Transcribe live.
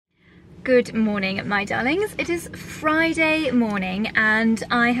Good morning, my darlings. It is Friday morning and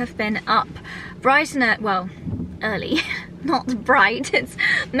I have been up bright and early. Not bright, it's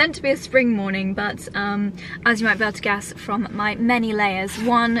meant to be a spring morning, but as you might be able to guess from my many layers,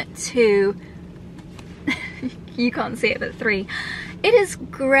 1, 2, you can't see it, but 3. It is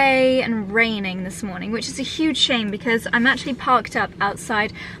grey and raining this morning, which is a huge shame because I'm actually parked up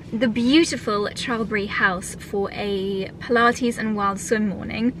outside the beautiful Charlbury house for a Pilates and wild swim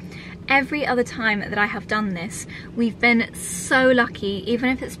morning. Every other time that I have done this, we've been so lucky, even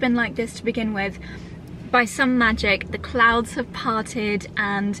if it's been like this to begin with. By some magic, the clouds have parted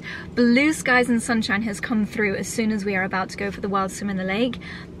and blue skies and sunshine has come through as soon as we are about to go for the wild swim in the lake.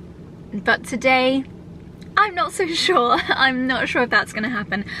 But today, I'm not so sure. I'm not sure if that's going to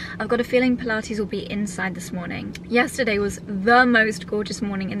happen. I've got a feeling Pilates will be inside this morning. Yesterday was the most gorgeous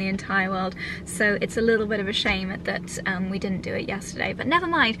morning in the entire world, so it's a little bit of a shame that we didn't do it yesterday, but never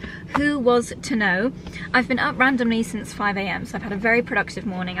mind. Who was to know? I've been up randomly since 5 AM, so I've had a very productive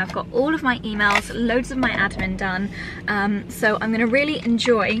morning. I've got all of my emails, loads of my admin done, so I'm going to really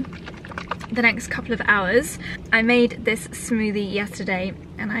enjoy the next couple of hours. I made this smoothie yesterday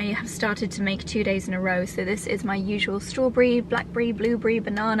and I have started to make 2 days in a row. So this is my usual strawberry, blackberry, blueberry,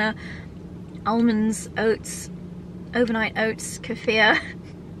 banana, almonds, oats, overnight oats, kefir,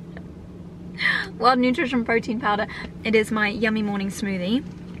 wild nutrition protein powder. It is my yummy morning smoothie.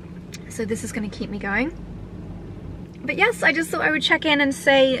 So this is going to keep me going. But yes, I just thought I would check in and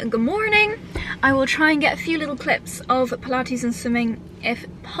say good morning. I will try and get a few little clips of Pilates and swimming if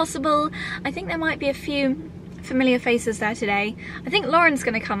possible. I think there might be a few familiar faces there today. I think Lauren's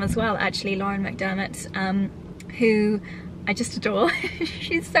going to come as well, actually, Lauren McDermott, who I just adore.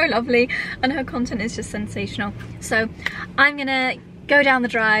 She's so lovely and her content is just sensational. So I'm going to go down the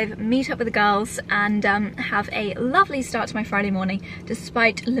drive, meet up with the girls and have a lovely start to my Friday morning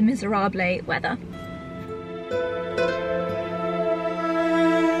despite Le Miserable weather.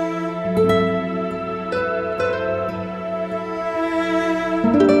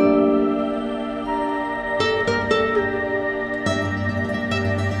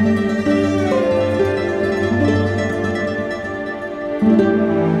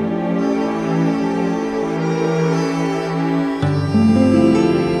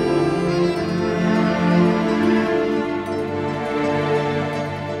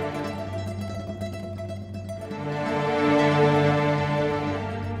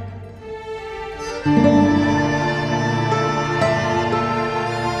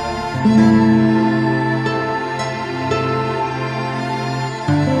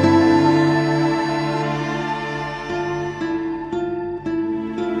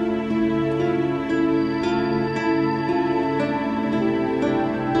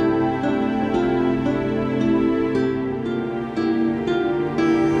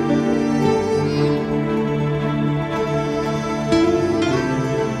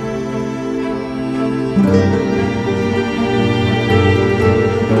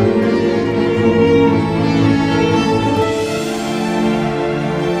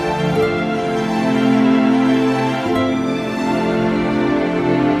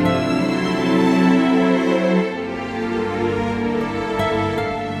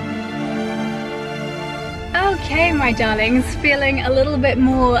 My darlings, feeling a little bit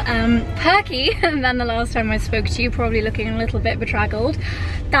more perky than the last time I spoke to you, probably looking a little bit bedraggled.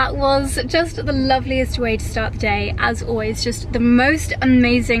 That was just the loveliest way to start the day, as always. Just the most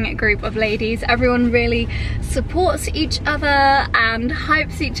amazing group of ladies. Everyone really supports each other and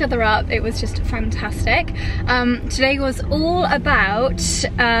hypes each other up. It was just fantastic. Today was all about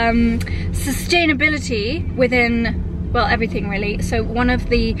sustainability within, well, everything really. So one of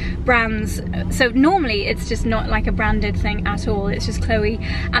the brands, so normally it's just not like a branded thing at all. It's just Chloe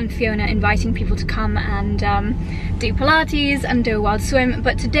and Fiona inviting people to come and do Pilates and do a wild swim.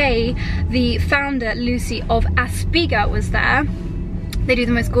 But today the founder, Lucy of Aspiga, was there. They do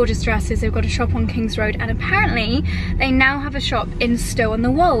the most gorgeous dresses. They've got a shop on Kings Road and apparently they now have a shop in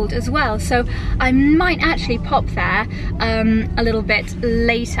Stow-on-the-Wold as well. So I might actually pop there a little bit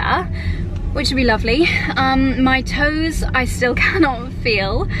later, which would be lovely. My toes, I still cannot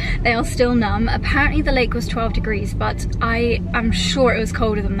feel. They are still numb. Apparently the lake was 12 degrees, but I am sure it was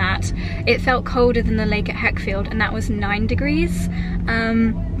colder than that. It felt colder than the lake at Heckfield, and that was 9 degrees.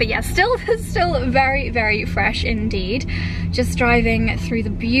 But yeah, still very, very fresh indeed. Just driving through the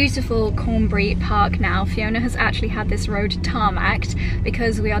beautiful Cornbury Park now. Fiona has actually had this road tarmacked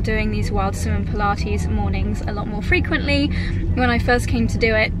because we are doing these wild swim and Pilates mornings a lot more frequently. When I first came to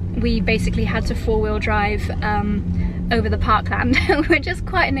do it, we basically had to four-wheel drive over the parkland, which is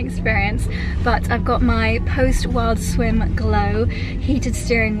quite an experience. But I've got my post-wild swim glow heated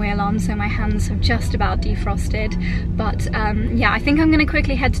steering wheel on, so my hands have just about defrosted. But yeah, I think I'm gonna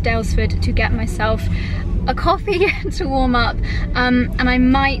quickly head to Daylesford to get myself a coffee to warm up, and I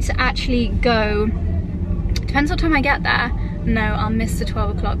might actually go, depends what time I get there. No, I'll miss the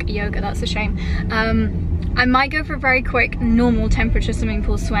 12 o'clock yoga, that's a shame. I might go for a very quick normal temperature swimming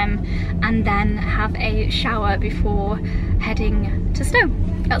pool swim and then have a shower before heading to Stowe.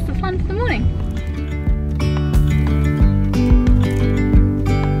 That's the plan for the morning.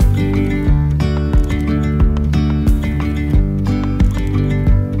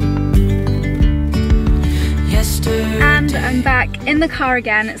 And I'm back in the car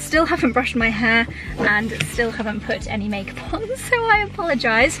again. Still haven't brushed my hair and still haven't put any makeup on, so I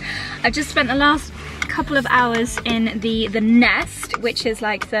apologise. I've just spent the last couple of hours in the Nest, which is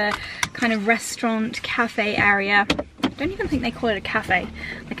like the kind of restaurant cafe area. I don't even think they call it a cafe,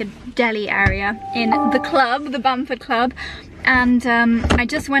 like a deli area in the club, the Bamford Club. And I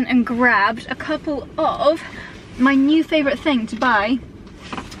just went and grabbed a couple of my new favourite thing to buy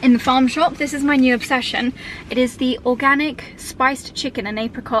in the farm shop. This is my new obsession. It is the organic spiced chicken and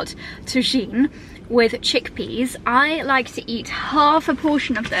apricot tagine with chickpeas. I like to eat half a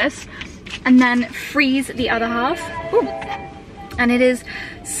portion of this and then freeze the other half. Ooh. And it is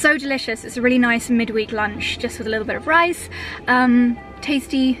so delicious. It's a really nice midweek lunch, just with a little bit of rice.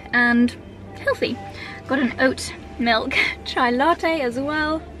 Tasty and healthy. Got an oat milk chai latte as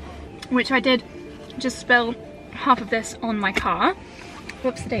well, which I did just spill half of this on my car.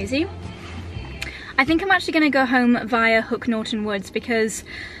 Whoops daisy. I think I'm actually going to go home via Hook Norton Woods, because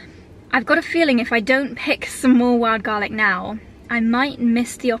I've got a feeling if I don't pick some more wild garlic now, I might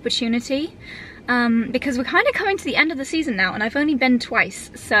miss the opportunity, because we're kind of coming to the end of the season now and I've only been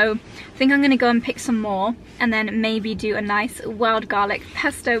twice, so I think I'm going to go and pick some more and then maybe do a nice wild garlic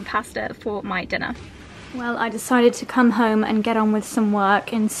pesto pasta for my dinner. Well, I decided to come home and get on with some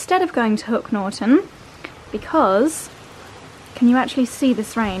work instead of going to Hook Norton, because can you actually see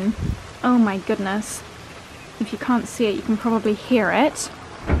this rain? Oh my goodness. If you can't see it, you can probably hear it.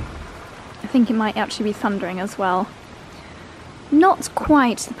 I think it might actually be thundering as well. Not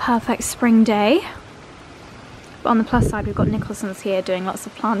quite the perfect spring day, but on the plus side we've got Nicholson's here doing lots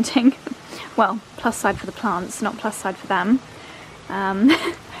of planting. Well, plus side for the plants, not plus side for them. I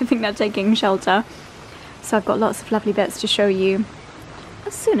think they're taking shelter. So I've got lots of lovely bits to show you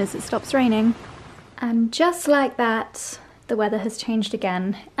as soon as it stops raining. And just like that, the weather has changed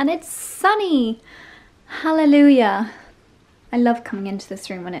again and it's sunny. Hallelujah. I love coming into this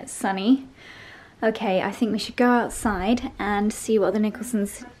room when it's sunny. Okay, I think we should go outside and see what the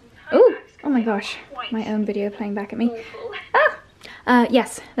Nicholsons... Oh my gosh, my own video playing back at me.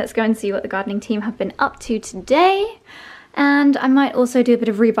 Yes, let's go and see what the gardening team have been up to today. And I might also do a bit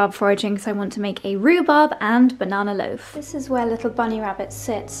of rhubarb foraging because I want to make a rhubarb and banana loaf. This is where little bunny rabbit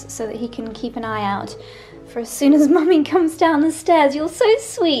sits so that he can keep an eye out for as soon as Mummy comes down the stairs. You're so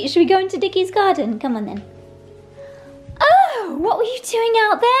sweet. Should we go into Dickie's garden? Come on then. Oh, what were you doing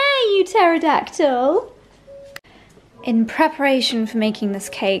out there, you pterodactyl? In preparation for making this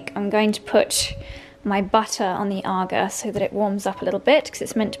cake, I'm going to put my butter on the Aga so that it warms up a little bit, because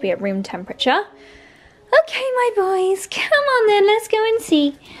it's meant to be at room temperature. Okay, my boys, come on then, let's go and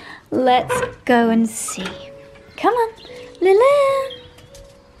see. Let's go and see. Come on, Lila.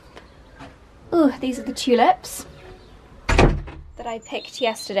 Oh, these are the tulips that I picked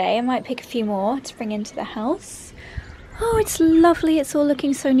yesterday. I might pick a few more to bring into the house. Oh, it's lovely. It's all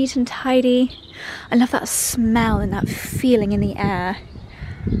looking so neat and tidy. I love that smell and that feeling in the air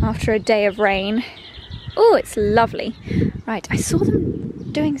after a day of rain. Oh, it's lovely. Right, I saw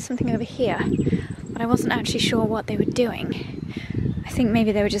them doing something over here, but I wasn't actually sure what they were doing. I think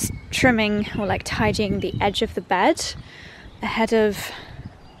maybe they were just trimming or like tidying the edge of the bed ahead of...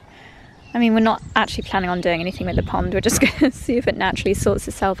 I mean, we're not actually planning on doing anything with the pond. We're just going to see if it naturally sorts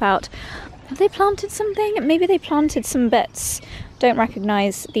itself out. Have they planted something? Maybe they planted some bits. Don't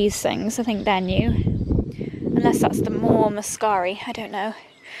recognise these things. I think they're new. Unless that's the more muscari. I don't know.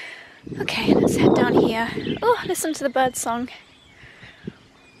 Okay, let's head down here. Oh, listen to the bird song.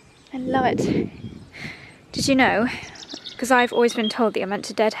 I love it. Did you know? Because I've always been told that you're meant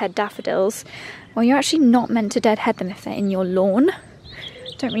to deadhead daffodils. Well, you're actually not meant to deadhead them if they're in your lawn.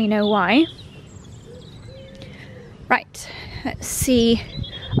 Don't really know why. Right, let's see.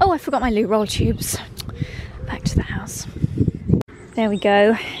 Oh, I forgot my loo roll tubes. Back to the house. There we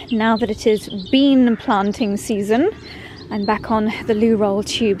go. Now that it is bean planting season, I'm back on the loo roll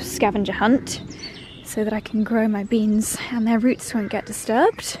tube scavenger hunt so that I can grow my beans and their roots won't get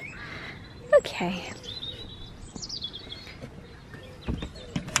disturbed. Okay.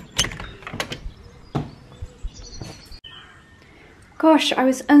 Gosh, I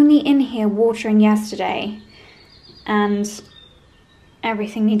was only in here watering yesterday and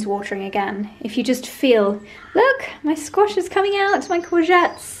everything needs watering again. If you just feel, look, my squash is coming out, my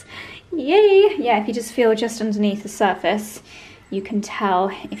courgettes, yay! Yeah, if you just feel just underneath the surface, you can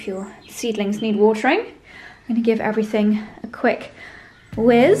tell if your seedlings need watering. I'm gonna give everything a quick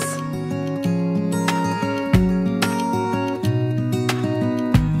whiz.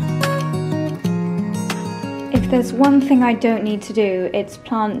 If there's one thing I don't need to do, it's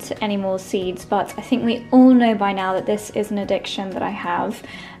plant any more seeds, but I think we all know by now that this is an addiction that I have,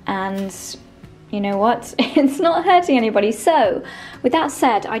 and you know what? It's not hurting anybody. So, with that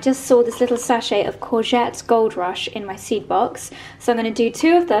said, I just saw this little sachet of Courgette Gold Rush in my seed box, so I'm going to do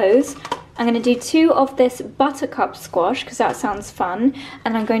 2 of those. I'm going to do 2 of this buttercup squash, because that sounds fun,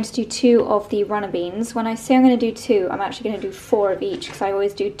 and I'm going to do 2 of the runner beans. When I say I'm going to do 2, I'm actually going to do 4 of each, because I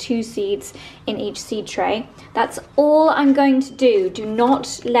always do 2 seeds in each seed tray. That's all I'm going to do. Do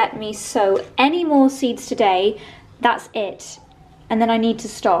not let me sow any more seeds today. That's it. And then I need to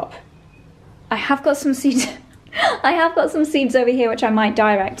stop. I have got some seeds. I have got some seeds over here which I might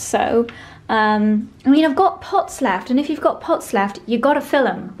direct sow. I mean, I've got pots left, and if you've got pots left, you've got to fill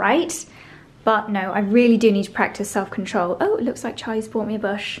them, right? But no, I really do need to practice self-control. Oh, it looks like Charlie's bought me a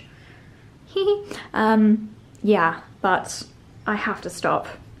bush. Yeah, but I have to stop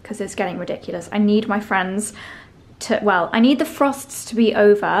because it's getting ridiculous. I need my friends to, well, I need the frosts to be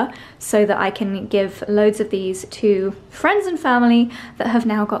over so that I can give loads of these to friends and family that have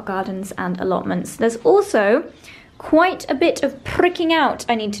now got gardens and allotments. There's also quite a bit of pricking out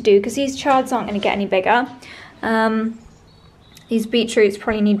I need to do because these chards aren't going to get any bigger. These beetroots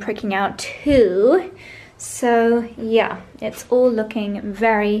probably need pricking out too. So yeah, it's all looking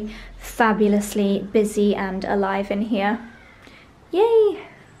very fabulously busy and alive in here. Yay!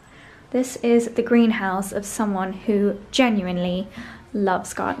 This is the greenhouse of someone who genuinely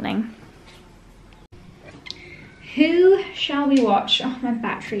loves gardening. Who shall we watch? Oh, my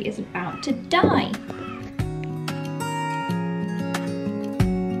battery is about to die.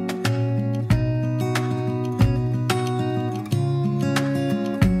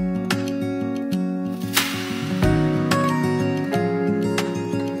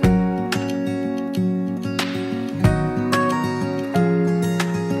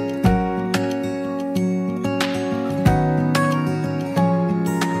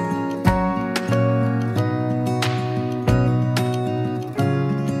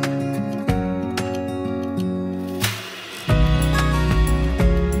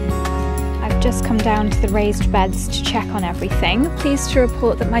 Just come down to the raised beds to check on everything. Pleased to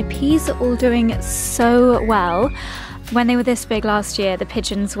report that my peas are all doing so well. When they were this big last year, the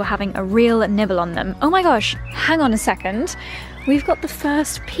pigeons were having a real nibble on them. Oh my gosh, hang on a second. We've got the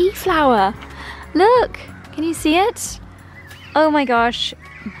first pea flower. Look, can you see it? Oh my gosh,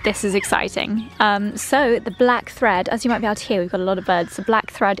 this is exciting. So the black thread, as you might be able to hear, we've got a lot of birds. The black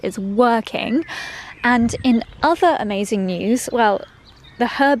thread is working. And in other amazing news, well, the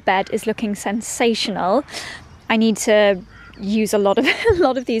herb bed is looking sensational. I need to use a lot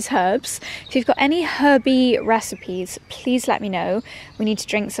of these herbs. If you've got any herby recipes, please let me know. We need to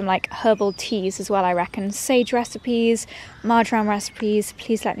drink some like herbal teas as well, I reckon. Sage recipes, marjoram recipes,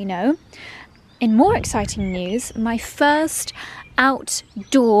 please let me know. In more exciting news, my first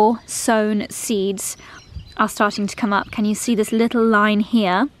outdoor sown seeds are starting to come up. Can you see this little line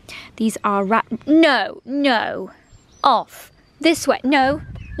here? These are no, off. This way, no,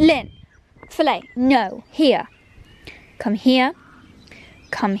 Lynn, fillet, no, here. Come here,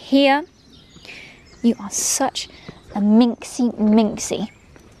 come here. You are such a minxy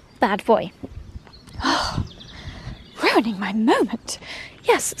bad boy. Oh, ruining my moment.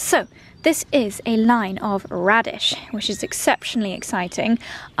 Yes, so this is a line of radish, which is exceptionally exciting.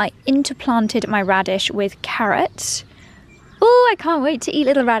 I interplanted my radish with carrot. Oh, I can't wait to eat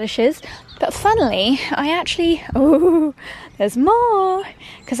little radishes. But funnily, there's more,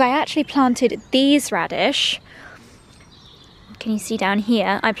 because I actually planted these radish. Can you see down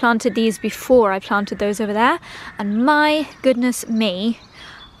here? I planted these before I planted those over there, and my goodness me,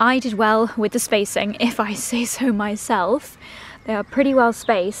 I did well with the spacing, if I say so myself. They are pretty well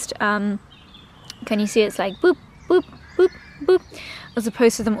spaced. Can you see it's like boop, boop, boop, boop, as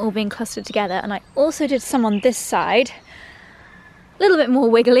opposed to them all being clustered together. And I also did some on this side, a little bit more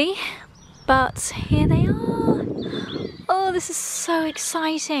wiggly. But here they are. Oh, this is so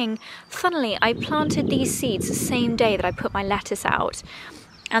exciting. Funnily, I planted these seeds the same day that I put my lettuce out,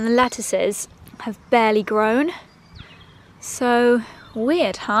 and the lettuces have barely grown. So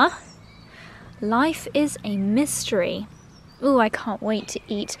weird, huh? Life is a mystery. Oh, I can't wait to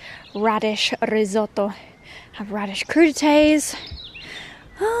eat radish risotto. Have radish crudités.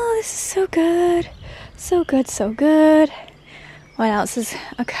 this is so good. So good, so good. What else is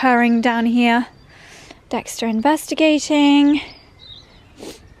occurring down here? Dexter investigating.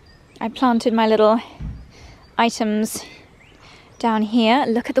 I planted my little items down here.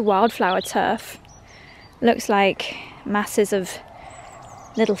 Look at the wildflower turf. Looks like masses of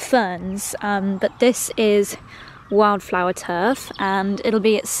little ferns, but this is wildflower turf, and it'll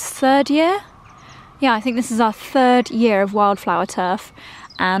be its 3rd year. Yeah, I think this is our 3rd year of wildflower turf,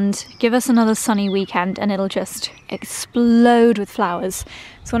 and give us another sunny weekend and it'll just explode with flowers.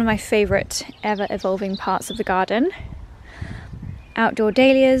 It's one of my favourite ever evolving parts of the garden. Outdoor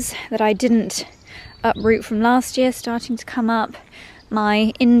dahlias that I didn't uproot from last year starting to come up.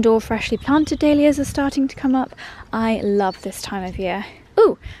 My indoor freshly planted dahlias are starting to come up. I love this time of year.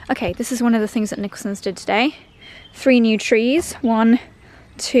 Oh, okay, this is one of the things that Nicholson's did today. 3 new trees, 1,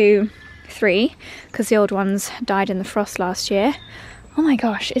 2, 3, because the old ones died in the frost last year. Oh my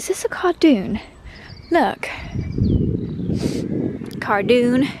gosh, is this a cardoon? Look.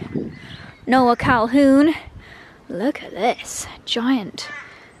 Cardoon. Noah Calhoun. Look at this. Giant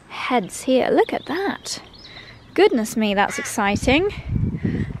heads here. Look at that. Goodness me, that's exciting.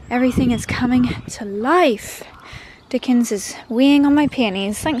 Everything is coming to life. Dickens is weeing on my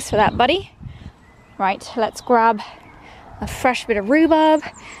peonies. Thanks for that, buddy. Right, let's grab a fresh bit of rhubarb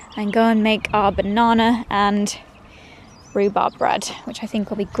and go and make our banana and rhubarb bread, which I think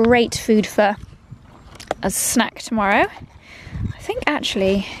will be great food for a snack tomorrow. I think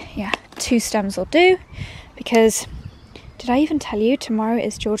actually, yeah, 2 stems will do, because did I even tell you tomorrow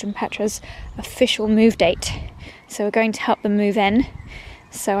is George and Petra's official move date? So we're going to help them move in.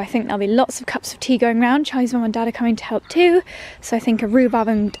 So I think there'll be lots of cups of tea going round. Charlie's mum and dad are coming to help too. So I think a rhubarb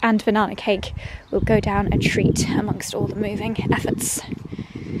and banana cake will go down a treat amongst all the moving efforts.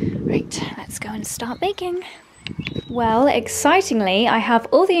 Right, let's go and start baking. Well, excitingly, I have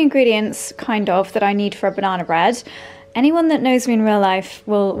all the ingredients, kind of, that I need for a banana bread. Anyone that knows me in real life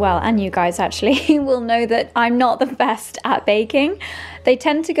will, well, and you guys actually, will know that I'm not the best at baking. They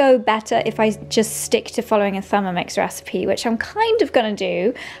tend to go better if I just stick to following a Thermomix recipe, which I'm kind of gonna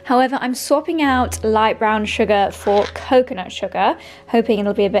do. However, I'm swapping out light brown sugar for coconut sugar, hoping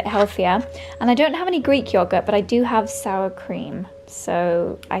it'll be a bit healthier. And I don't have any Greek yogurt, but I do have sour cream.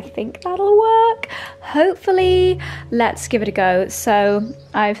 So I think that'll work. Hopefully, let's give it a go. So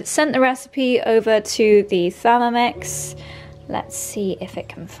I've sent the recipe over to the Thermomix. Let's see if it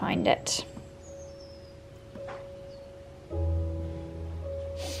can find it.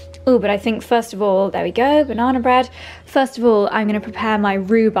 Oh, but I think first of all, there we go, banana bread. First of all, I'm going to prepare my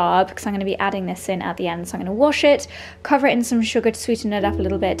rhubarb because I'm going to be adding this in at the end. So I'm going to wash it, cover it in some sugar to sweeten it up a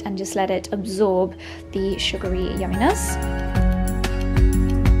little bit, and just let it absorb the sugary yumminess.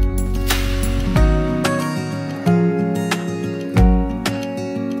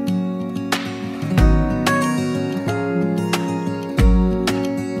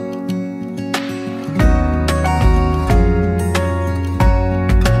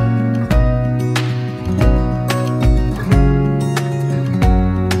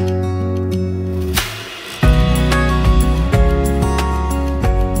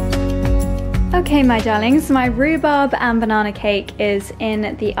 Okay, my darlings, my rhubarb and banana cake is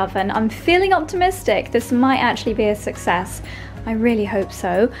in the oven. I'm feeling optimistic. This might actually be a success. I really hope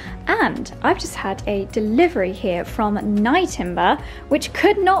so. And I've just had a delivery here from Nightimber, which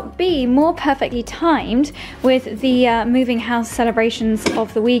could not be more perfectly timed with the moving house celebrations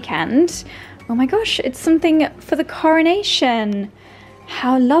of the weekend. Oh my gosh, it's something for the coronation.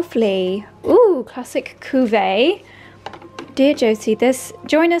 How lovely. Ooh, classic cuvee. Dear Josie,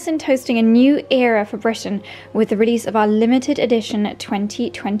 join us in toasting a new era for Britain with the release of our limited edition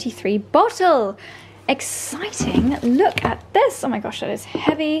 2023 bottle. Exciting. Look at this. Oh my gosh, that is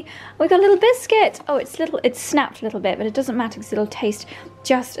heavy. We got a little biscuit. Oh, it's snapped a little bit, but it doesn't matter because it'll taste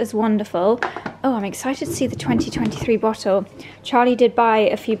just as wonderful. Oh, I'm excited to see the 2023 bottle. Charlie did buy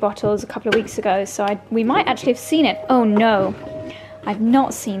a few bottles a couple of weeks ago, so we might actually have seen it. Oh no, I've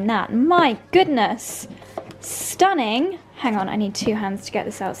not seen that. My goodness. Stunning. Hang on, I need 2 hands to get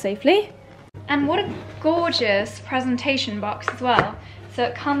this out safely. And what a gorgeous presentation box as well. So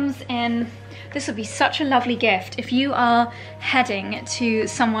it comes in, this would be such a lovely gift if you are heading to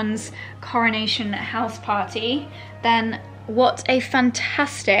someone's coronation house party, then what a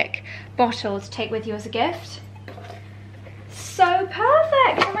fantastic bottle to take with you as a gift. So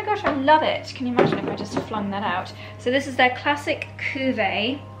perfect. Oh my gosh, I love it. Can you imagine if I just flung that out? So this is their classic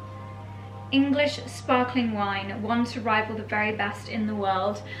cuvee. English sparkling wine, one to rival the very best in the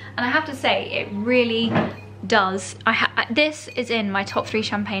world. And I have to say, it really does. This is in my top 3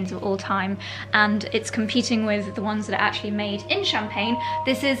 champagnes of all time, and it's competing with the ones that are actually made in Champagne.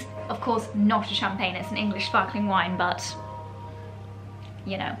 This is, of course, not a champagne, it's an English sparkling wine, but,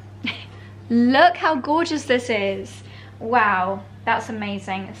 you know. Look how gorgeous this is. Wow, that's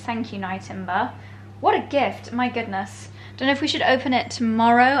amazing. Thank you, Night Timber. What a gift, my goodness. Don't know if we should open it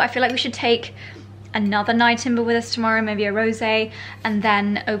tomorrow. I feel like we should take another Night Timber with us tomorrow, maybe a rosé, and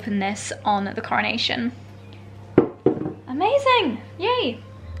then open this on the coronation. Amazing, yay.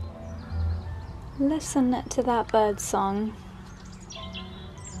 Listen to that bird song.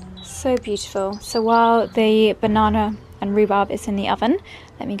 So beautiful. So while the banana and rhubarb is in the oven,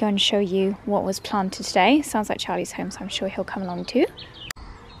 let me go and show you what was planted today. Sounds like Charlie's home, so I'm sure he'll come along too.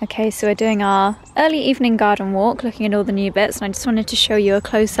 Okay, so we're doing our early evening garden walk, looking at all the new bits, and I just wanted to show you a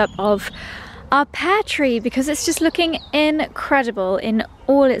close-up of our pear tree because it's just looking incredible in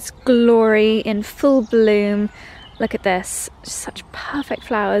all its glory, in full bloom. Look at this, just such perfect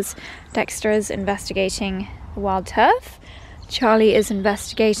flowers. Dexter is investigating the wild turf. Charlie is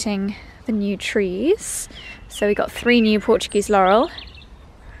investigating the new trees. So we got 3 new Portuguese laurel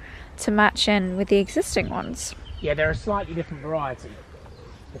to match in with the existing ones. Yeah, they're a slightly different variety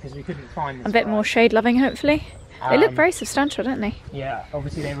because we couldn't find this a bit more shade loving, hopefully. They look very substantial, don't they? Yeah,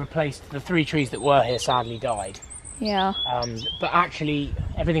 obviously they replaced the 3 trees that were here, sadly died. Yeah. But actually,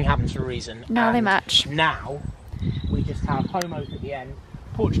 everything happens for a reason. Now they match. Now, we just have home oak at the end,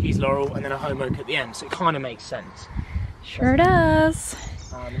 Portuguese laurel, and then a home oak at the end, so it kind of makes sense. Sure does.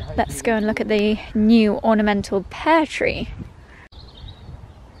 Let's go and look at the new ornamental pear tree.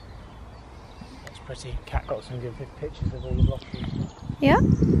 That's pretty. Cat got some good pictures of all the blossoms. Yeah.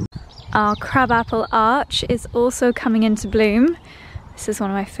 Our crabapple arch is also coming into bloom. This is one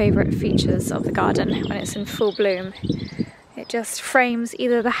of my favourite features of the garden when it's in full bloom. It just frames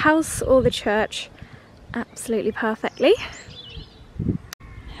either the house or the church absolutely perfectly.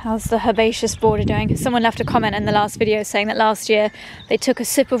 How's the herbaceous border doing? Someone left a comment in the last video saying that last year they took a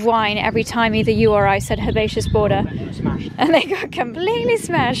sip of wine every time either you or I said herbaceous border, and they got completely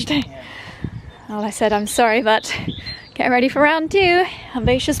smashed. Yeah. Well, I said I'm sorry, but get ready for round 2.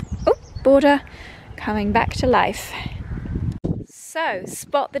 Herbaceous border coming back to life. So,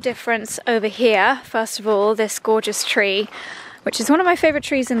 spot the difference over here. First of all, this gorgeous tree, which is one of my favourite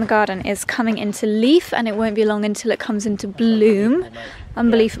trees in the garden, is coming into leaf, and it won't be long until it comes into bloom.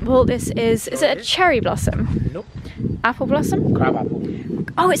 Unbelievable. This is it a cherry blossom? Nope. Apple blossom? Crab apple.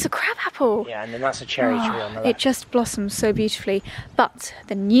 Oh, it's a crab apple. Yeah, and then that's a cherry tree on the left. It just blossoms so beautifully. But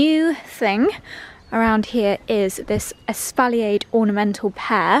the new thing around here is this espaliered ornamental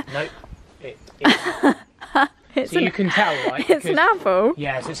pear. Nope. It's so you can tell, right? It's an apple?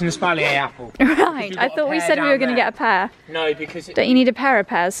 Yes, it's an espalier apple. Right, I thought we said we were going to get a pear. No, because... Don't you need a pair of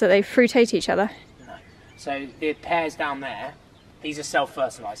pears so they fruitate each other? No. So the pears down there, these are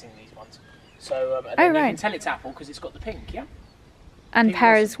self-fertilising, these ones. So you can tell it's apple because it's got the pink, yeah? And pink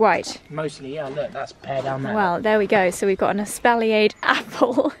pear is white? Mostly, yeah, look, that's pear down there. Well, there we go. So we've got an espaliered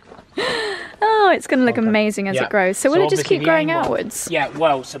apple. Oh, it's going to look amazing as it grows. So will it just keep growing outwards? Yeah,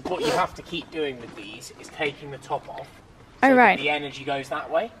 well, so what you have to keep doing with these is taking the top off. So that the energy goes that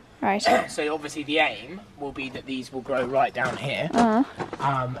way. Right. So obviously the aim will be that these will grow right down here.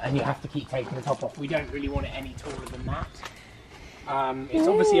 And you have to keep taking the top off. We don't really want it any taller than that. It's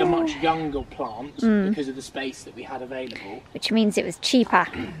obviously a much younger plant because of the space that we had available. Which means it was cheaper.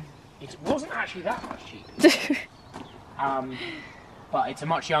 It wasn't actually that much cheaper. But it's a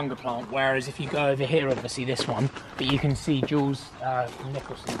much younger plant, whereas if you go over here, obviously this one, but you can see Jules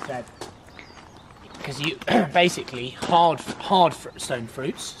Nicholson said, because you basically hard stone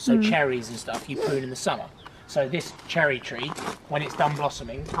fruits, so cherries and stuff, you prune in the summer. So this cherry tree, when it's done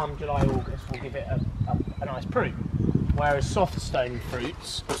blossoming, come July, August, will give it a nice prune. Whereas soft stone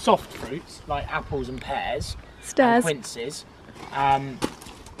fruits, or soft fruits, like apples and pears, and quinces,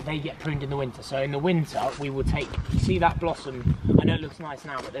 they get pruned in the winter. So in the winter, we will take, you see that blossom, I know it looks nice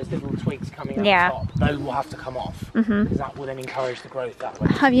now, but there's little twigs coming out the top. Those will have to come off, because that will then encourage the growth that way.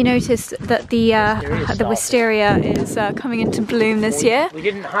 Have you noticed that the wisteria is coming into bloom this year? We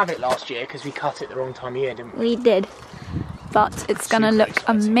didn't have it last year because we cut it the wrong time of year, didn't we? We did. But it's going to look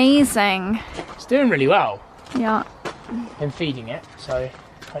amazing. It's doing really well. Yeah. Been feeding it, so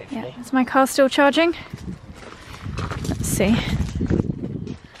hopefully. Yeah. Is my car still charging? Let's see.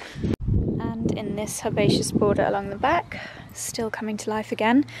 And in this herbaceous border along the back, still coming to life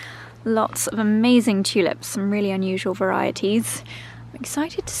again. Lots of amazing tulips, some really unusual varieties. I'm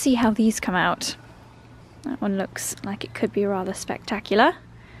excited to see how these come out. That one looks like it could be rather spectacular.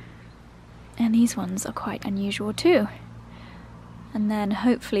 And these ones are quite unusual too. And then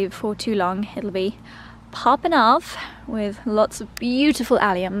hopefully before too long it'll be popping off with lots of beautiful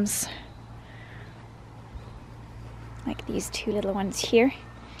alliums. Like these two little ones here.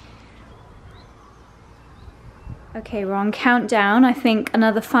 Okay, we're on countdown. I think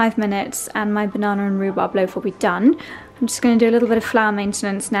another 5 minutes and my banana and rhubarb loaf will be done. I'm just going to do a little bit of flower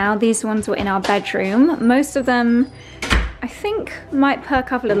maintenance now. These ones were in our bedroom. Most of them, I think, might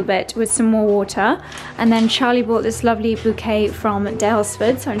perk up a little bit with some more water. And then Charlie bought this lovely bouquet from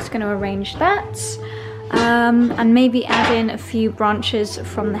Daylesford, so I'm just going to arrange that. And maybe add in a few branches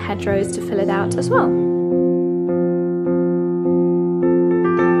from the hedgerows to fill it out as well.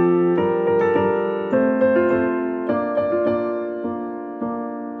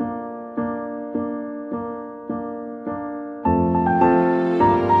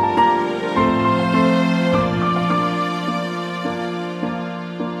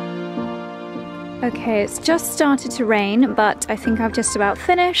 Okay, it's just started to rain, but I think I've just about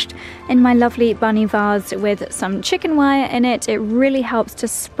finished in my lovely bunny vase with some chicken wire in it. It really helps to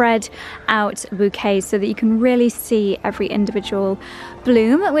spread out bouquets so that you can really see every individual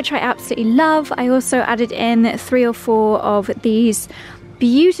bloom, which I absolutely love. I also added in 3 or 4 of these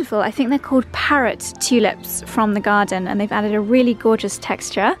beautiful, I think they're called parrot tulips from the garden, and they've added a really gorgeous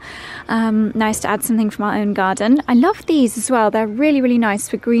texture. Nice to add something from our own garden. I love these as well. They're really, really nice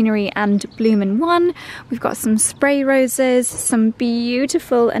for greenery and bloom in one. We've got some spray roses, some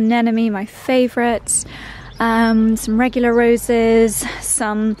beautiful anemone, my favourites, some regular roses,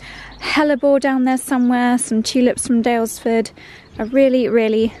 some hellebore down there somewhere, some tulips from Daylesford. A really,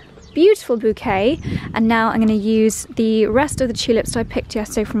 really beautiful bouquet. And now I'm going to use the rest of the tulips I picked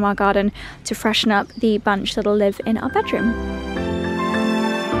yesterday from our garden to freshen up the bunch that'll live in our bedroom.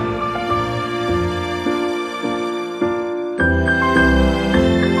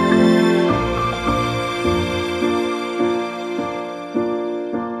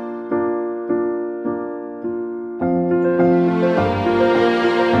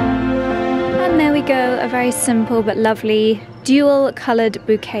 And there we go, a very simple but lovely dual coloured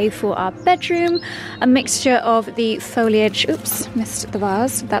bouquet for our bedroom. A mixture of the foliage, oops, missed the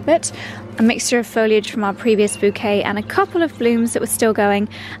vase, that bit. A mixture of foliage from our previous bouquet and a couple of blooms that were still going,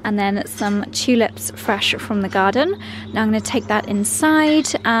 and then some tulips fresh from the garden. Now I'm going to take that inside,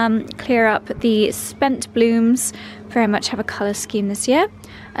 clear up the spent blooms, very much have a colour scheme this year.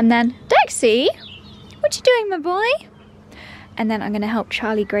 And then, Dexy, what you doing, my boy? And then I'm going to help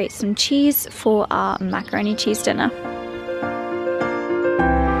Charlie grate some cheese for our macaroni cheese dinner.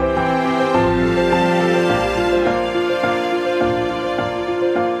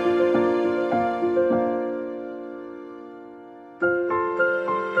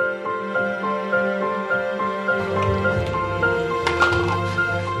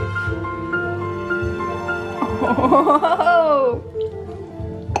 Oh!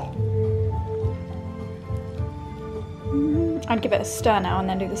 I'd give it a stir now and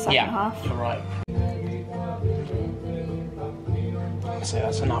then do the second half. Yeah, you're right. So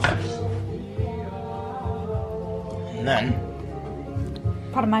that's enough. And then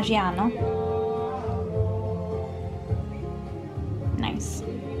Parmigiano. Nice.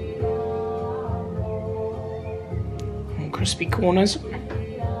 And crispy corners.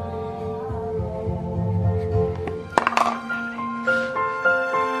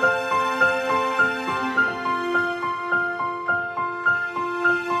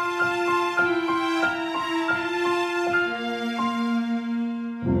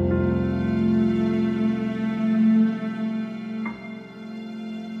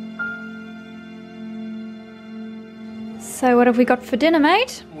 So what have we got for dinner,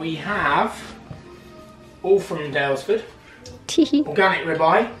 mate? We have, all from Daylesford, Teehee. organic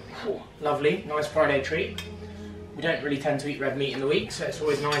ribeye. Oh, lovely, nice Friday treat. We don't really tend to eat red meat in the week, so it's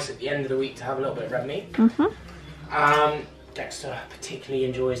always nice at the end of the week to have a little bit of red meat. Dexter particularly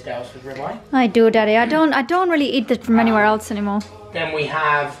enjoys Daylesford ribeye. I do, Daddy. I don't really eat that from anywhere else anymore. Then we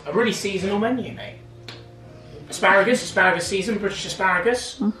have a really seasonal menu, mate. Asparagus season, British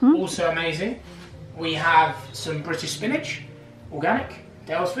asparagus, also amazing. We have some British spinach, organic,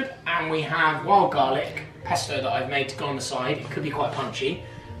 Daylesford, and we have wild garlic pesto that I've made to go on the side. It could be quite punchy.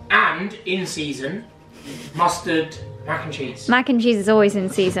 And in season, mustard mac and cheese. Mac and cheese is always in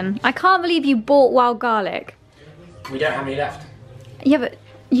season. I can't believe you bought wild garlic. We don't have any left. Yeah, but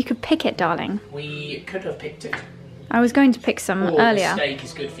you could pick it, darling. We could have picked it. I was going to pick some earlier. The steak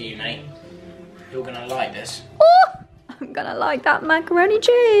is good for you, mate. You're gonna like this. Oh, I'm gonna like that macaroni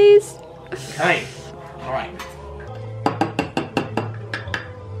cheese. Okay, all right.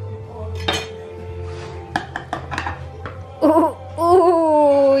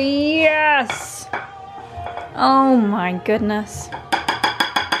 Oh, yes. Oh my goodness.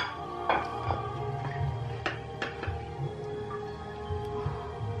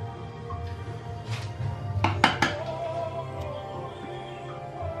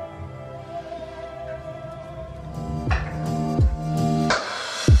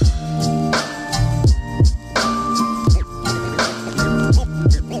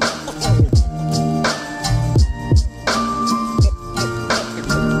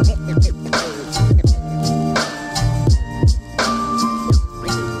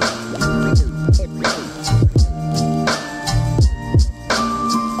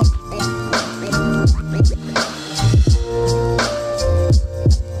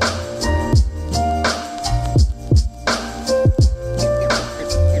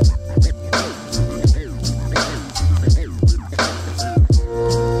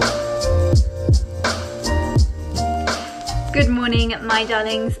 Hi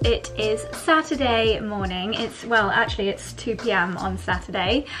darlings, it is Saturday morning. It's 2 p.m. on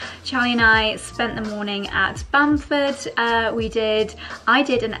Saturday. Charlie and I spent the morning at Bamford. I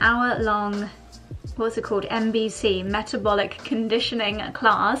did an hour-long, what's it called, MBC, metabolic conditioning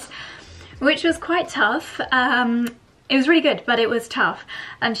class, which was quite tough. It was really good, but it was tough.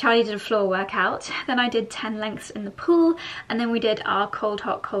 And Charlie did a floor workout. Then I did 10 lengths in the pool, and then we did our cold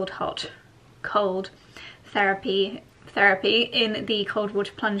therapy in the cold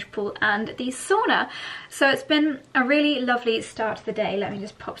water plunge pool and the sauna. So it's been a really lovely start to the day. Let me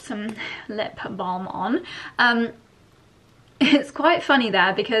just pop some lip balm on. It's quite funny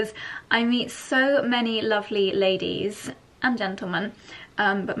there because I meet so many lovely ladies and gentlemen,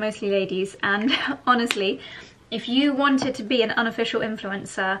 but mostly ladies, and honestly, if you wanted to be an unofficial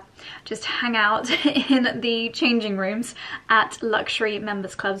influencer, just hang out in the changing rooms at luxury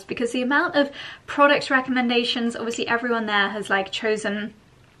members clubs, because the amount of product recommendations, obviously everyone there has like chosen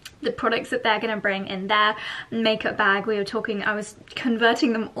the products that they're going to bring in their makeup bag. I was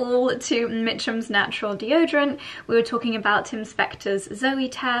converting them all to Mitchum's natural deodorant. We were talking about Tim Spector's Zoe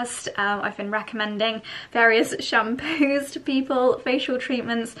test. I've been recommending various shampoos to people, facial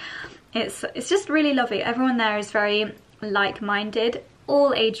treatments. It's just really lovely. Everyone there is very like-minded,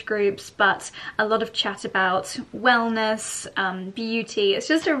 all age groups, but a lot of chat about wellness, beauty. It's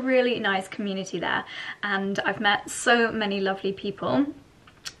just a really nice community there, and I've met so many lovely people.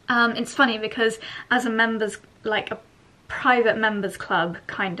 It's funny because as a members, like a private members club,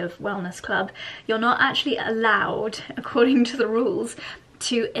 kind of wellness club, you're not actually allowed, according to the rules,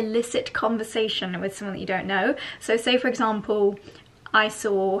 to elicit conversation with someone that you don't know. So say for example, I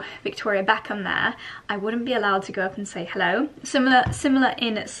saw Victoria Beckham there, I wouldn't be allowed to go up and say hello. Similar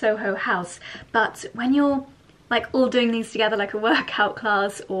in Soho House, but when you're like all doing these together like a workout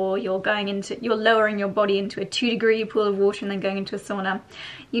class, or you're lowering your body into a 2-degree pool of water and then going into a sauna,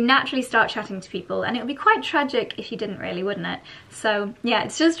 you naturally start chatting to people, and it would be quite tragic if you didn't really, wouldn't it? So yeah,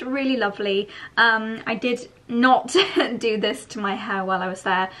 it's just really lovely. I did not do this to my hair while I was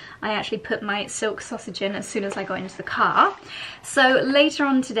there. I actually put my silk sausage in as soon as I got into the car. So later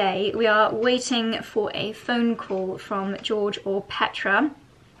on today, we are waiting for a phone call from George or Petra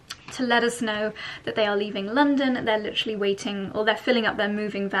to let us know that they are leaving London. They're literally waiting, or they're filling up their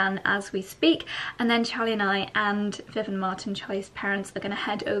moving van as we speak, and then Charlie and I and Viv and Martin, Charlie's parents, are going to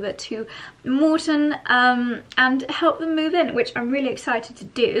head over to Morton and help them move in, which I'm really excited to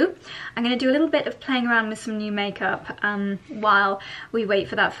do. I'm going to do a little bit of playing around with some new makeup while we wait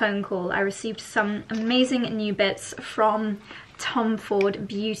for that phone call. I received some amazing new bits from Tom Ford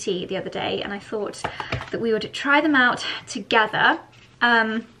Beauty the other day, and I thought that we would try them out together.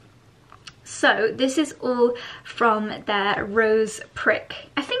 So this is all from their Rose Prick.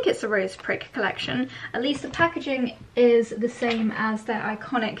 I think it's a Rose Prick collection. At least the packaging is the same as their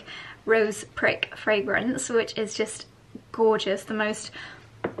iconic Rose Prick fragrance, which is just gorgeous. The most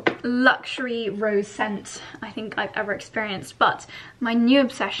luxury rose scent I think I've ever experienced. But my new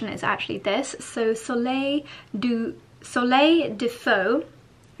obsession is actually this. So Soleil de Faux,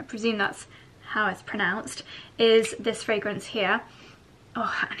 I presume that's how it's pronounced, is this fragrance here.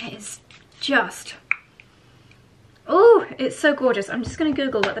 Oh, and it is just, oh, it's so gorgeous. I'm just going to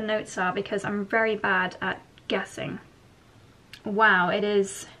Google what the notes are because I'm very bad at guessing. Wow, it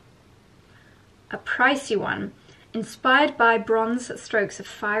is a pricey one. Inspired by bronze strokes of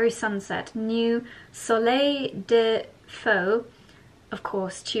fiery sunset, new Soleil de Faux, of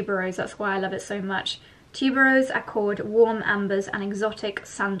course, tuberose, that's why I love it so much. Tuberose, accord, warm ambers, and exotic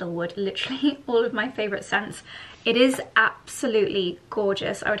sandalwood. Literally all of my favourite scents. It is absolutely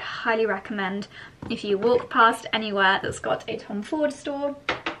gorgeous. I would highly recommend, if you walk past anywhere that's got a Tom Ford store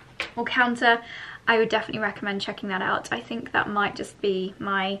or counter, I would definitely recommend checking that out. I think that might just be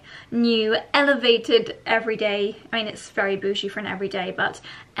my new elevated everyday, I mean it's very bougie for an everyday, but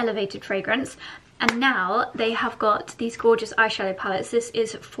elevated fragrance. And now they have got these gorgeous eyeshadow palettes. This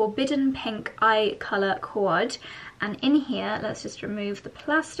is Forbidden Pink Eye Colour Quad. And in here, let's just remove the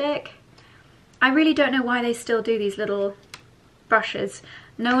plastic. I really don't know why they still do these little brushes.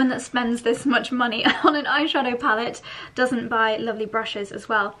 No one that spends this much money on an eyeshadow palette doesn't buy lovely brushes as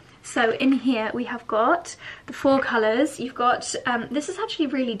well. So in here we have got the 4 colours. You've got, this is actually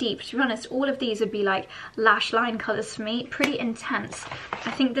really deep. To be honest, all of these would be like lash line colours for me. Pretty intense.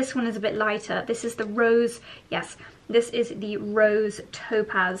 I think this one is a bit lighter. This is the Rose, yes, this is the Rose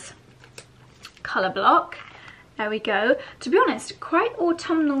Topaz colour block. There we go. To be honest, quite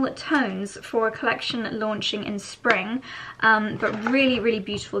autumnal tones for a collection launching in spring, but really, really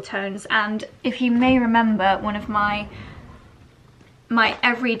beautiful tones. And if you may remember, one of my my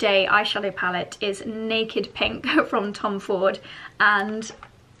everyday eyeshadow palette is Naked Pink from Tom Ford, and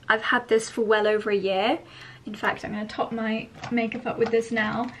I've had this for well over a year. In fact, I'm going to top my makeup up with this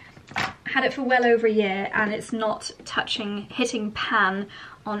now. Had it for well over a year, and it's not hitting pan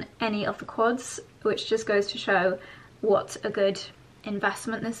on any of the quads, which just goes to show what a good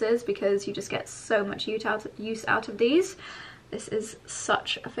investment this is, because you just get so much use out of these. This is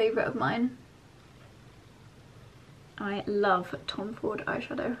such a favourite of mine. I love Tom Ford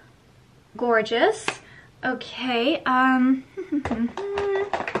eyeshadow. Gorgeous. Okay,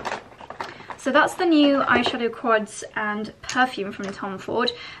 so that's the new eyeshadow quads and perfume from Tom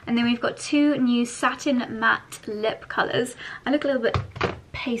Ford. And then we've got two new satin matte lip colours. I look a little bit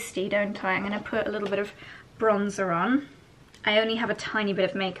pasty, don't I? I'm going to put a little bit of bronzer on. I only have a tiny bit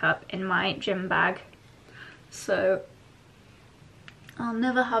of makeup in my gym bag, so I'll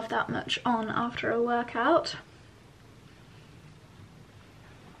never have that much on after a workout.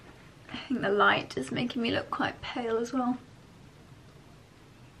 I think the light is making me look quite pale as well.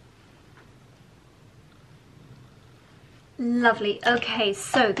 Lovely. Okay,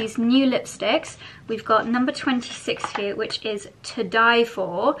 so these new lipsticks, we've got number 26 here, which is To Die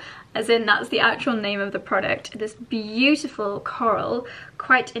For, as in that's the actual name of the product. This beautiful coral,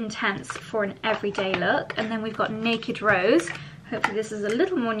 quite intense for an everyday look. And then we've got Naked Rose. Hopefully this is a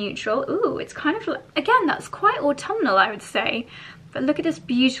little more neutral. Ooh, it's kind of, again, that's quite autumnal, I would say. But look at this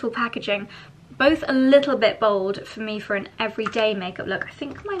beautiful packaging. Both a little bit bold for me for an everyday makeup look. I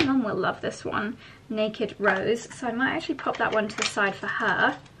think my mum will love this one, Naked Rose. So I might actually pop that one to the side for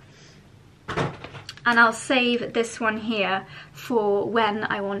her. And I'll save this one here for when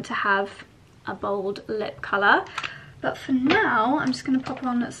I want to have a bold lip colour. But for now, I'm just going to pop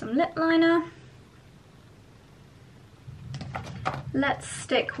on some lip liner. Let's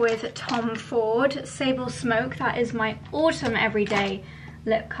stick with Tom Ford Sable Smoke. That is my autumn everyday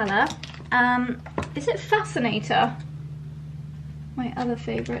lip colour. Is it Fascinator? My other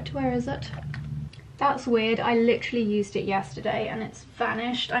favourite. Where is it? That's weird. I literally used it yesterday and it's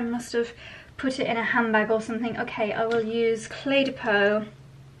vanished. I must have put it in a handbag or something. Okay, I will use Clé de Peau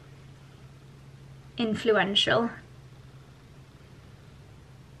Influential.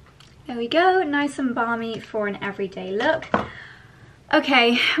 There we go. Nice and balmy for an everyday look.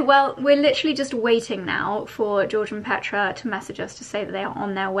 Okay, well, we're literally just waiting now for George and Petra to message us to say that they are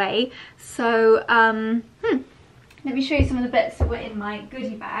on their way. So, let me show you some of the bits that were in my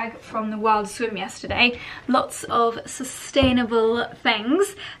goodie bag from the Wild Swim yesterday. Lots of sustainable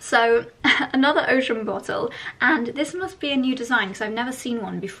things. So, another ocean bottle, and this must be a new design because I've never seen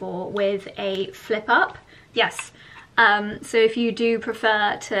one before with a flip up. Yes. So if you do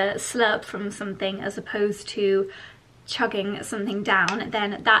prefer to slurp from something as opposed to chugging something down,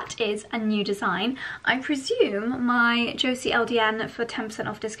 then that is a new design. I presume my Josie LDN for 10%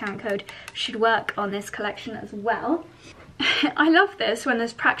 off discount code should work on this collection as well. I love this when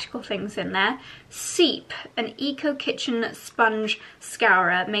there's practical things in there. Seep, an eco kitchen sponge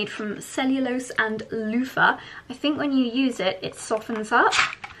scourer made from cellulose and loofah. I think when you use it, it softens up.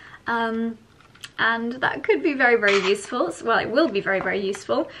 And that could be very, very useful. Well, it will be very, very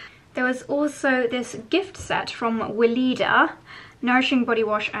useful. There was also this gift set from Weleda, Nourishing Body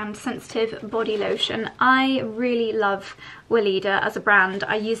Wash and Sensitive Body Lotion. I really love Weleda as a brand.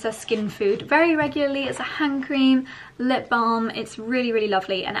 I use their skin food very regularly as a hand cream, lip balm. It's really, really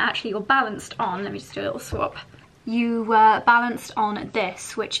lovely. And actually you're balanced on, let me just do a little swap. You were balanced on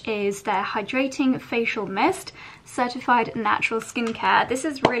this, which is their Hydrating Facial Mist, certified natural skincare. This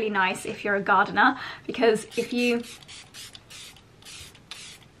is really nice if you're a gardener, because if you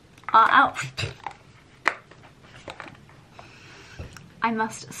are out... I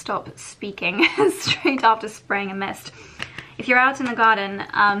must stop speaking straight after spraying a mist. If you're out in the garden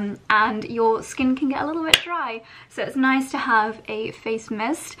and your skin can get a little bit dry, so it's nice to have a face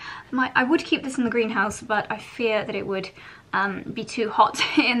mist. I would keep this in the greenhouse, but I fear that it would be too hot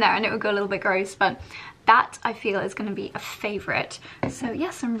in there and it would go a little bit gross, but that I feel is going to be a favourite. So yeah,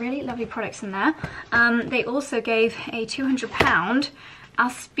 some really lovely products in there. They also gave a £200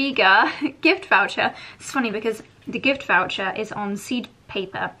 Aspiga gift voucher. It's funny because the gift voucher is on seed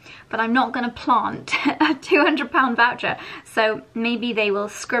paper, but I'm not going to plant a £200 voucher, so maybe they will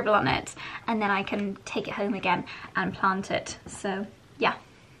scribble on it and then I can take it home again and plant it. So yeah.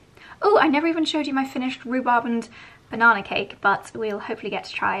 Oh, I never even showed you my finished rhubarb and banana cake, but we'll hopefully get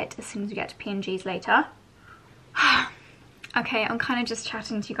to try it as soon as we get to P&G's later. Okay, I'm kind of just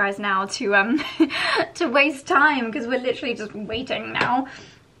chatting to you guys now to to waste time because we're literally just waiting now.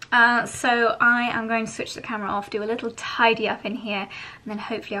 So I am going to switch the camera off, do a little tidy up in here, and then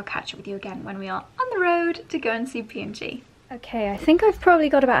hopefully I'll catch up with you again when we are on the road to go and see P&G. Okay, I think I've probably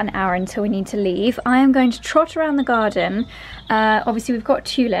got about an hour until we need to leave. I am going to trot around the garden. Obviously we've got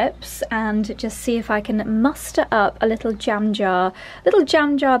tulips, and just see if I can muster up a little jam jar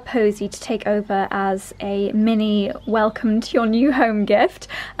posy to take over as a mini welcome to your new home gift.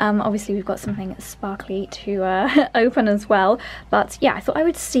 Obviously we've got something sparkly to open as well, but yeah, I thought I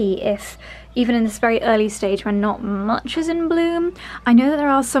would see if even in this very early stage when not much is in bloom. I know that there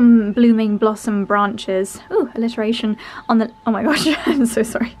are some blooming blossom branches, ooh, alliteration, on the, oh my gosh, I'm so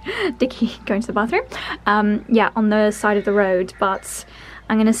sorry, Dickie going to the bathroom. Yeah, on the side of the road, but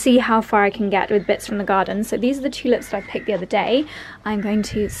I'm gonna see how far I can get with bits from the garden. So these are the tulips that I picked the other day. I'm going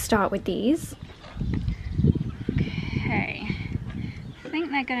to start with these. Okay, I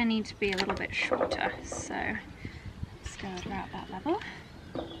think they're gonna need to be a little bit shorter, so let's go about that level.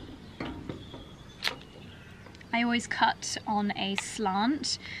 I always cut on a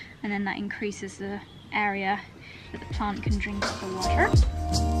slant, and then that increases the area that the plant can drink of the water.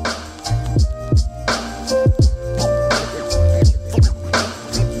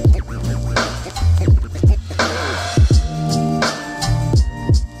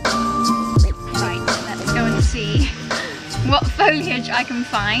 Right, let's go and see what foliage I can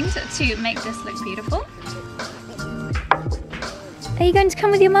find to make this look beautiful. Are you going to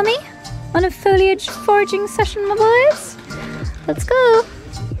come with your mummy on a foliage foraging session, my boys? Let's go!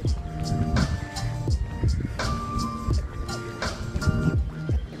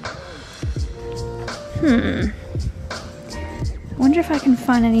 I wonder if I can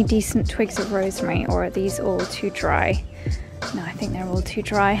find any decent twigs of rosemary, or are these all too dry? No, I think they're all too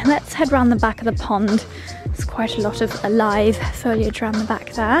dry. Let's head round the back of the pond. There's quite a lot of alive foliage around the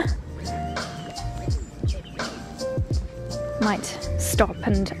back there. Might stop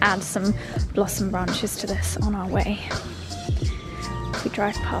and add some blossom branches to this on our way, if we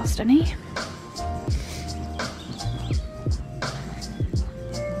drive past any.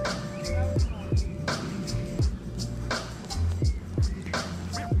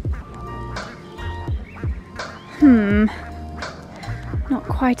 Not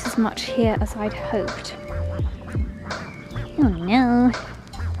quite as much here as I'd hoped. Oh no.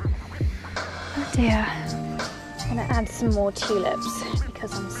 Oh dear. I'm going to add some more tulips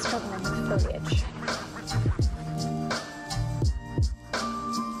because I'm struggling with foliage.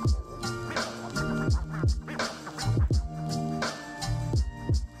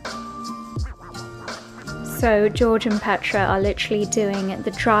 So George and Petra are literally doing the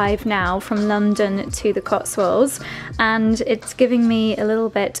drive now from London to the Cotswolds, and it's giving me a little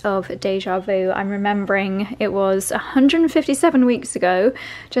bit of deja vu. I'm remembering it was 157 weeks ago,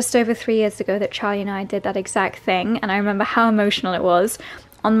 just over 3 years ago, that Charlie and I did that exact thing, and I remember how emotional it was.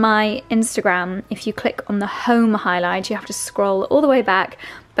 On my Instagram, if you click on the home highlight, you have to scroll all the way back,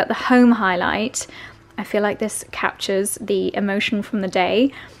 but the home highlight, I feel like this captures the emotion from the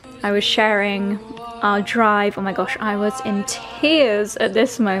day. I was sharing our drive. Oh my gosh, I was in tears at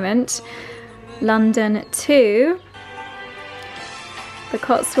this moment. London to the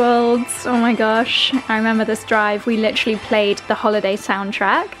Cotswolds. Oh my gosh, I remember this drive. We literally played the holiday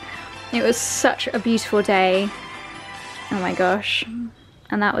soundtrack. It was such a beautiful day. Oh my gosh.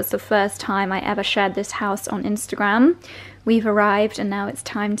 And that was the first time I ever shared this house on Instagram. We've arrived, and now it's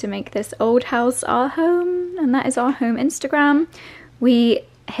time to make this old house our home, and that is our home Instagram. We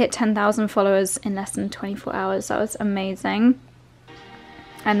hit 10,000 followers in less than 24 hours. That was amazing.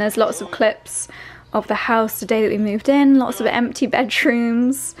 And there's lots of clips of the house the day that we moved in, lots of empty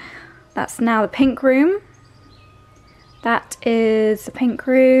bedrooms. That's now the pink room. That is the pink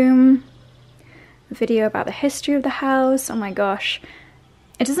room. A video about the history of the house. Oh my gosh.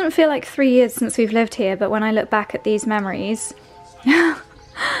 It doesn't feel like 3 years since we've lived here, but when I look back at these memories,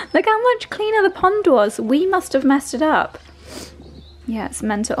 look how much cleaner the pond was. We must have messed it up. Yeah, it's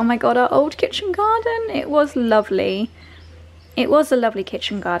mental. Oh my god, our old kitchen garden. It was lovely. It was a lovely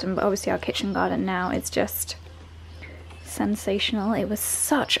kitchen garden, but obviously our kitchen garden now is just sensational. It was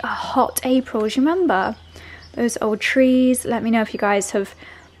such a hot April. Do you remember those old trees? Let me know if you guys have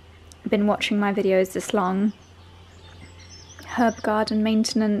been watching my videos this long. Herb garden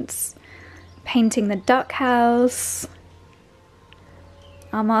maintenance, painting the duck house,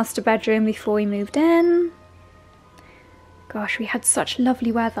 our master bedroom before we moved in. Gosh, we had such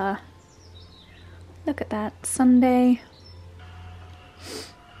lovely weather. Look at that, Sunday.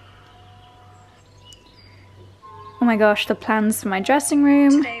 Oh my gosh, the plans for my dressing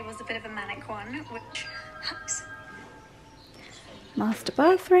room. Today was a bit of a manic one, which helps. Master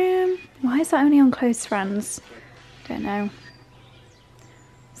bathroom. Why is that only on close friends? Don't know.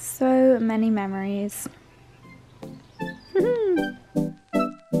 So many memories.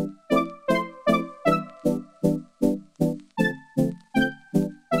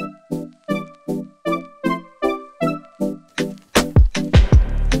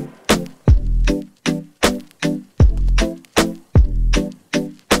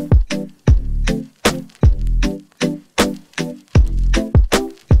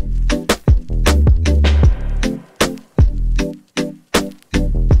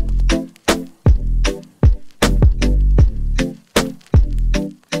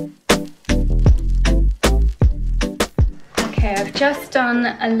 just done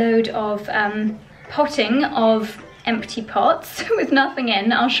a load of potting of empty pots with nothing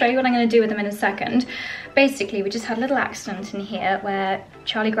in. I'll show you what I'm going to do with them in a second. Basically, we just had a little accident in here where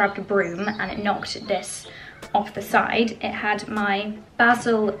Charlie grabbed a broom and it knocked this off the side. It had my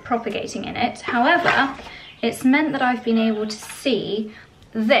basil propagating in it. However, it's meant that I've been able to see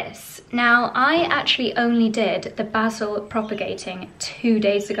this. Now, I actually only did the basil propagating 2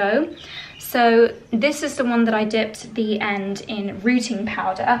 days ago. So this is the one that I dipped the end in rooting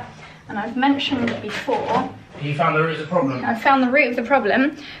powder. And I've mentioned before, you found the root of the problem? I found the root of the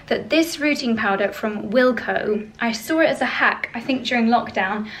problem, that this rooting powder from Wilko, I saw it as a hack, I think during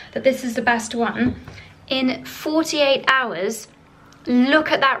lockdown, that this is the best one. In 48 hours,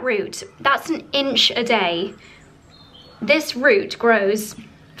 look at that root. That's 1 inch a day. This root grows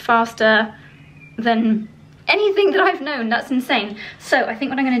faster than anything that I've known. That's insane. So I think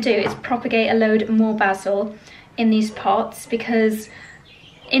what I'm going to do is propagate a load more basil in these pots, because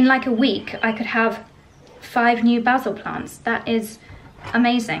in like a week I could have 5 new basil plants. That is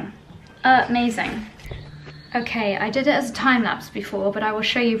amazing. Amazing. Okay, I did it as a time lapse before, but I will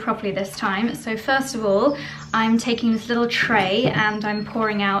show you properly this time. So first of all, I'm taking this little tray and I'm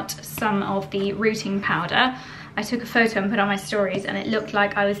pouring out some of the rooting powder. I took a photo and put on my stories, and it looked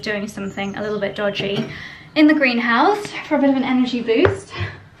like I was doing something a little bit dodgy in the greenhouse for a bit of an energy boost.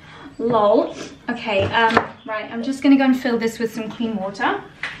 Lol. Okay, right, I'm just gonna go and fill this with some clean water.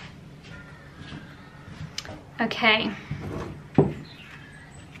 Okay.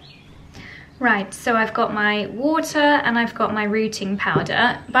 Right, so I've got my water and I've got my rooting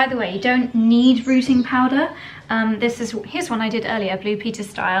powder. By the way, you don't need rooting powder. Here's one I did earlier, Blue Peter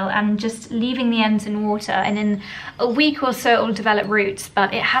style, and just leaving the ends in water, and in a week or so it will develop roots,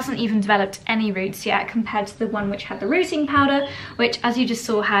 but it hasn't even developed any roots yet compared to the one which had the rooting powder, which, as you just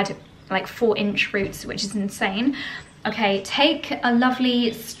saw, had like 4-inch roots, which is insane. Okay, take a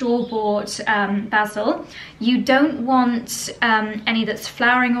lovely store-bought basil. You don't want any that's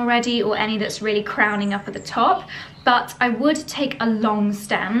flowering already or any that's really crowning up at the top, but I would take a long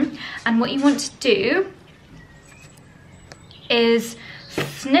stem, and what you want to do is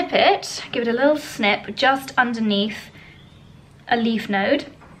snip it, give it a little snip just underneath a leaf node,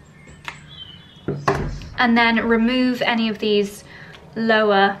 and then remove any of these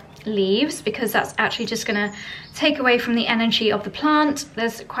lower leaves, because that's actually just gonna take away from the energy of the plant.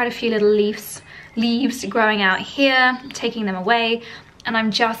 There's quite a few little leaves growing out here, taking them away, and I'm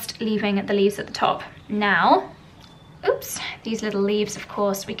just leaving the leaves at the top. Now, oops, these little leaves, of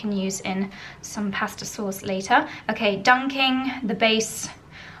course, we can use in some pasta sauce later. Okay, dunking the base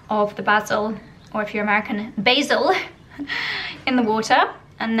of the basil, or if you're American, basil, in the water,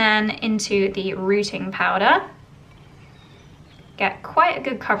 and then into the rooting powder. Get quite a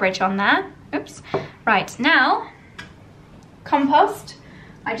good coverage on there. Oops. Right, now, compost.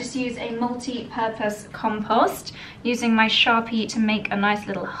 I just use a multi-purpose compost, using my Sharpie to make a nice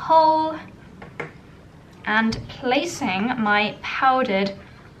little hole, and placing my powdered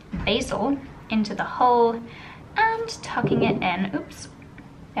basil into the hole and tucking it in. Oops,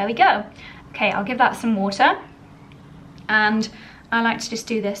 there we go. Okay, I'll give that some water, and I like to just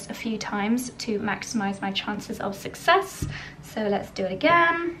do this a few times to maximize my chances of success. So let's do it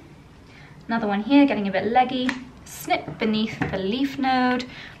again. Another one here, getting a bit leggy. Snip beneath the leaf node,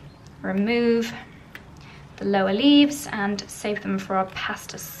 remove the lower leaves and save them for our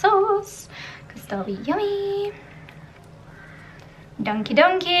pasta sauce, because they'll be yummy. Dunky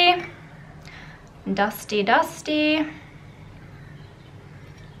dunky, dusty dusty.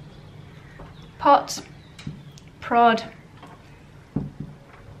 Pot, prod.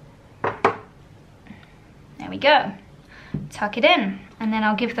 There we go. Tuck it in, and then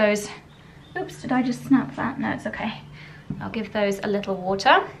I'll give those, oops, did I just snap that? No, it's okay. I'll give those a little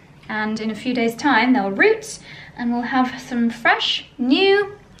water, and in a few days' time they'll root, and we'll have some fresh,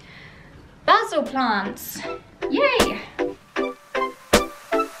 new basil plants. Yay!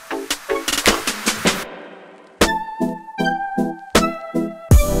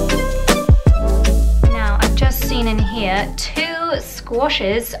 Now, I've just seen in here 2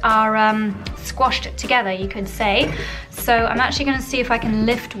 squashes are squashed together, you could say. So I'm actually going to see if I can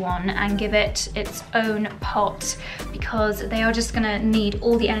lift one and give it its own pot, because they are just going to need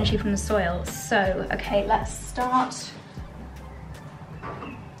all the energy from the soil. So, okay, let's start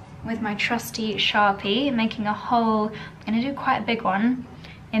with my trusty Sharpie, making a hole. I'm going to do quite a big one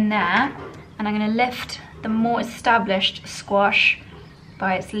in there, and I'm going to lift the more established squash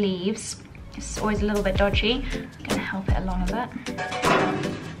by its leaves. It's always a little bit dodgy. I'm going to help it along a bit.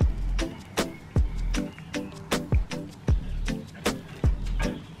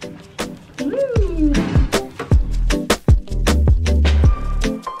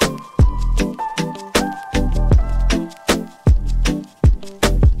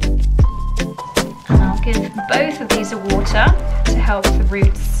 both of these are water to help the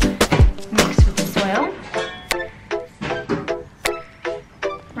roots mix with the soil.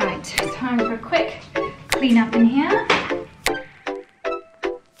 Right, time for a quick clean up in here.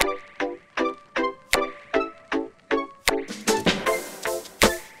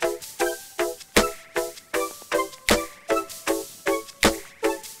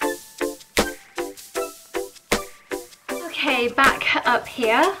 Okay, back up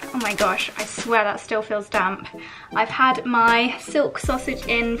here. Oh my gosh, I swear that still feels damp. I've had my silk sausage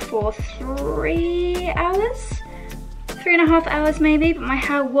in for 3 hours, 3.5 hours maybe, but my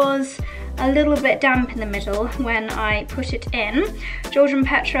hair was a little bit damp in the middle when I put it in. George and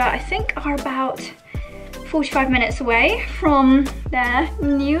Petra, I think, are about 45 minutes away from their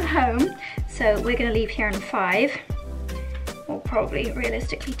new home. So we're gonna leave here in 5, or probably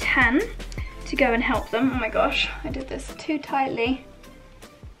realistically 10. To go and help them. Oh my gosh, I did this too tightly.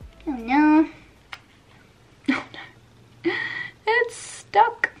 Oh no. Oh no. It's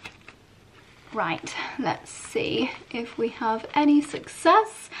stuck. Right, let's see if we have any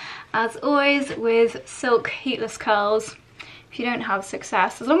success. As always with silk heatless curls, if you don't have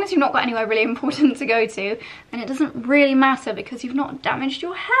success, as long as you've not got anywhere really important to go to, then it doesn't really matter because you've not damaged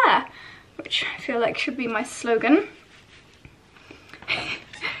your hair, which I feel like should be my slogan.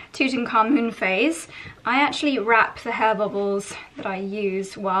 Tutankhamun phase. I actually wrap the hair bubbles that I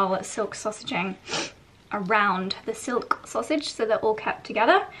use while silk sausaging around the silk sausage so they're all kept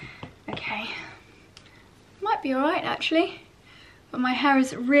together. Okay, might be alright actually, but my hair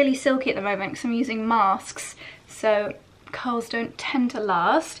is really silky at the moment because I'm using masks, so curls don't tend to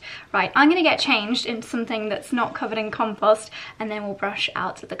last. Right, I'm gonna get changed into something that's not covered in compost and then we'll brush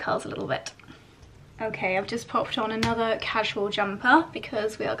out the curls a little bit. Okay, I've just popped on another casual jumper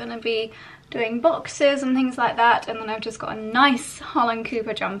because we are going to be doing boxes and things like that, and then I've just got a nice Harlan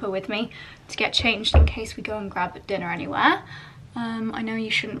Cooper jumper with me to get changed in case we go and grab dinner anywhere. I know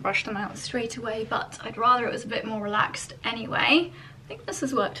you shouldn't rush them out straight away, but I'd rather it was a bit more relaxed anyway. I think this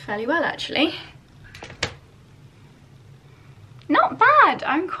has worked fairly well actually. Not bad,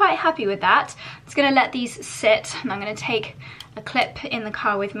 I'm quite happy with that. I'm just going to let these sit and I'm going to take a clip in the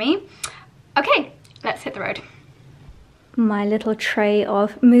car with me. Okay. Let's hit the road. My little tray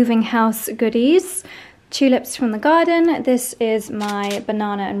of moving house goodies. Tulips from the garden. This is my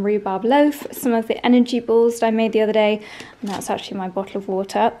banana and rhubarb loaf. Some of the energy balls that I made the other day. And that's actually my bottle of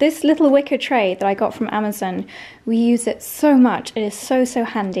water. This little wicker tray that I got from Amazon. We use it so much. It is so, so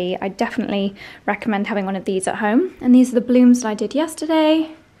handy. I definitely recommend having one of these at home. And these are the blooms that I did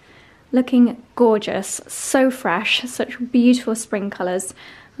yesterday. Looking gorgeous. So fresh. Such beautiful spring colours.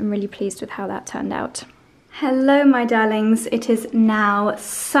 I'm really pleased with how that turned out. Hello my darlings, it is now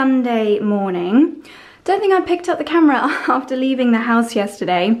Sunday morning. Don't think I picked up the camera after leaving the house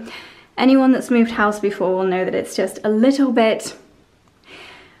yesterday. Anyone that's moved house before will know that it's just a little bit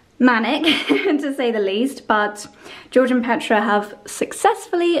manic to say the least, but George and Petra have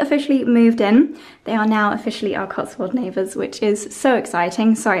successfully officially moved in. They are now officially our Cotswold neighbours, which is so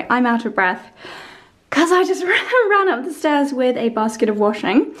exciting. Sorry, I'm out of breath because I just ran up the stairs with a basket of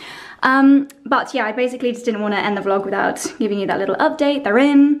washing. But yeah, I basically just didn't want to end the vlog without giving you that little update. They're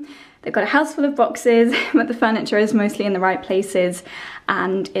in, they've got a house full of boxes, but the furniture is mostly in the right places,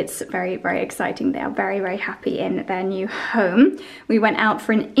 and it's very, very exciting. They are very, very happy in their new home. We went out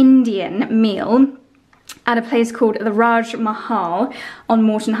for an Indian meal at a place called the Raj Mahal on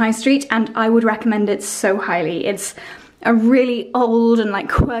Moreton High Street, and I would recommend it so highly. It's a really old and like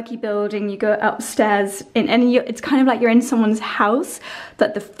quirky building. You go upstairs and it's kind of like you're in someone's house,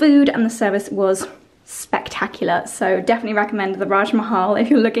 but the food and the service was spectacular. So definitely recommend the Raj Mahal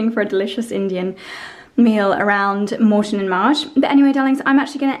if you're looking for a delicious Indian meal around Moreton and Marsh. But anyway, darlings, I'm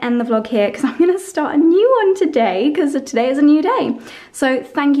actually going to end the vlog here because I'm going to start a new one today because today is a new day. So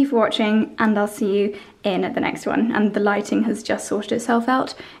thank you for watching, and I'll see you in the next one. And the lighting has just sorted itself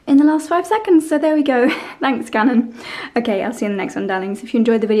out in the last 5 seconds, so there we go. Thanks, Canon. Okay, I'll see you in the next one, darlings. If you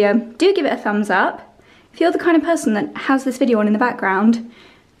enjoyed the video, do give it a thumbs up. If you're the kind of person that has this video on in the background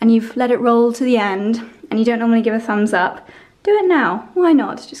and you've let it roll to the end and you don't normally give a thumbs up, do it now. Why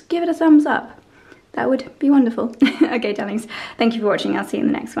not? Just give it a thumbs up. That would be wonderful. Okay, darlings, thank you for watching. I'll see you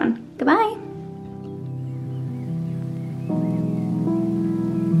in the next one. Goodbye.